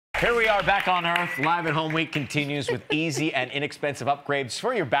Here we are back on Earth. Live at Home Week continues with easy and inexpensive upgrades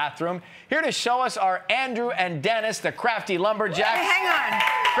for your bathroom. Here to show us are Andrew and Dennis, the Crafty Lumberjacks. Hang on.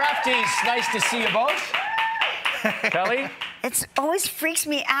 Crafties, nice to see you both. Kelly? It always freaks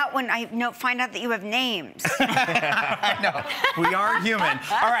me out when I find out that you have names. I know. We are human.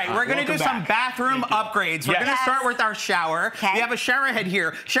 All right, we're going to do some bathroom upgrades. We're going to start with our shower. Okay. We have a shower head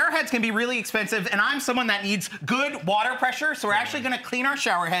here. Shower heads can be really expensive, and I'm someone that needs good water pressure, so we're actually going to clean our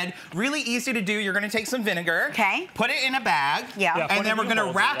shower head. Really easy to do. You're going to take some vinegar, put it in a bag, and then we're going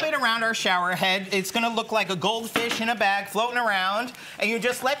to wrap it around our shower head. It's going to look like a goldfish in a bag floating around, and you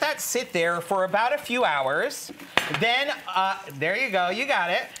just let that sit there for about a few hours. Then, there you go, you got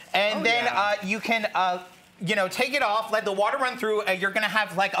it. And then you can, take it off, let the water run through, and you're gonna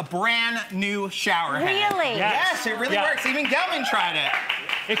have like a brand new shower head. Really? Yes, it really works. Even Gelman tried it.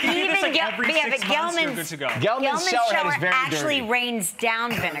 If you do this like every 6 months, you're good to go. Gelman's shower head is very actually dirty. rains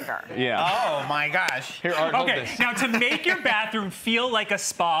down vinegar. Oh my gosh. Here, Art, hold this. Now to make your bathroom feel like a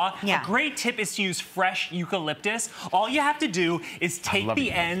spa, a great tip is to use fresh eucalyptus. All you have to do is take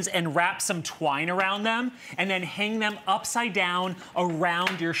the ends and wrap some twine around them, and then hang them upside down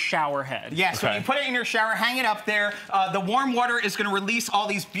around your shower head. Yeah, so you put it in your shower, hang it up there. The warm water is gonna release all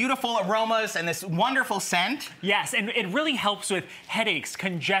these beautiful aromas and this wonderful scent. Yes, and it really helps with headaches,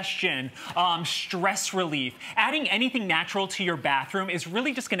 congestion, stress relief. Adding anything natural to your bathroom is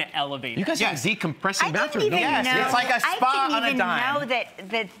really just going to elevate it. You guys have a decompressing bathroom. It's like a spa on a dime. I didn't even know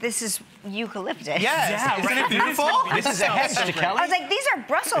that this is eucalyptus. Yes, yeah, isn't it beautiful? This is a hedge to Kelly. I was like, these are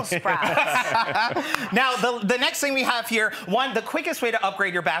Brussels sprouts. Now, the next thing we have here, the quickest way to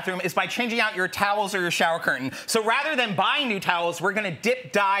upgrade your bathroom is by changing out your towels or your shower curtain. So rather than buying new towels, we're going to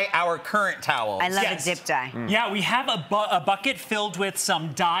dip dye our current towels. I love a dip dye. Yeah, we have a bucket filled with some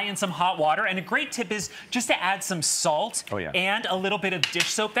dye and some hot water, and a great tip is just to add some salt and a little bit of dish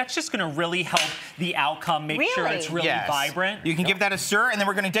soap. That's just going to really help the outcome, make sure it's really vibrant. You can give that a stir, and then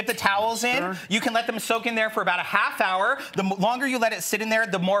we're going to dip the towels in. You can let them soak in there for about a half hour. The longer you let it sit in there,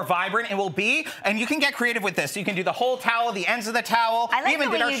 the more vibrant it will be, and you can get creative with this. You can do the whole towel, the ends of the towel. I like we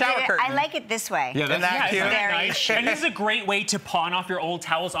even did our shower curtain. I like it this way. Yeah, that's cute. Very nice. And this is a great way to pawn off your old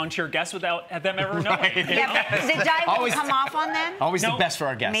towals onto your guests without them ever knowing. Yeah, the dye will come off on them? Always the best for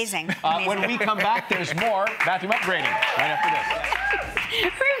our guests. Amazing. When we come back, there's more bathroom upgrading right after this.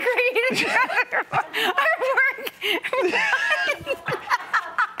 We're creating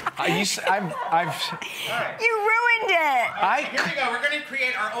You ruined it. Here we go. We're going to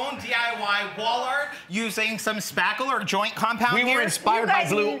create our own DIY wall art using some spackle or joint compound. We were inspired by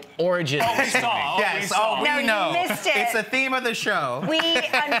Blue Origin. We saw. Yes. We we know. You missed it. It's the theme of the show. We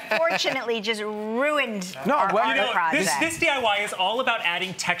unfortunately just ruined our project. This DIY is all about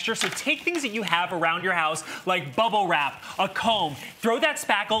adding texture. So take things that you have around your house, like bubble wrap, a comb, throw that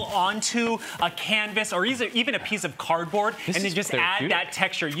spackle onto a canvas or even a piece of cardboard, and then just add that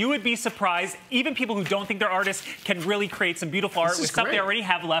texture. You would be surprised. Even people who don't think they're artists can really create some beautiful art with stuff they already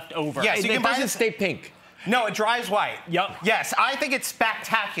have left over. Yes, it doesn't stay pink. No, it dries white. Yep. Yes, I think it's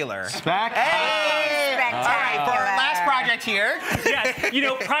spectacular. Spectacular. Hey! Spectacular. All right, for our last project here.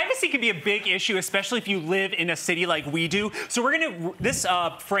 Yes, privacy can be a big issue, especially if you live in a city like we do. So we're gonna, this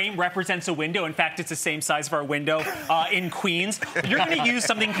frame represents a window. In fact, it's the same size of our window in Queens. You're gonna use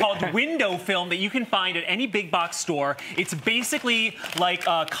something called window film that you can find at any big box store. It's basically like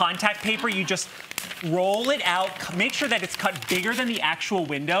contact paper. You just roll it out, make sure that it's cut bigger than the actual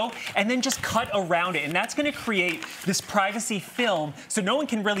window, and then just cut around it. And that's going to create this privacy film so no one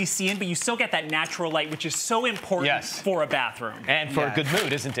can really see in, but you still get that natural light, which is so important for a bathroom. And for a good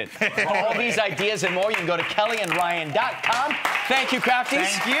mood, isn't it? For all these ideas and more, you can go to kellyandryan.com. Thank you, Crafties.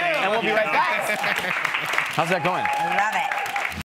 Thank you. And we'll be right back. How's that going? I love it.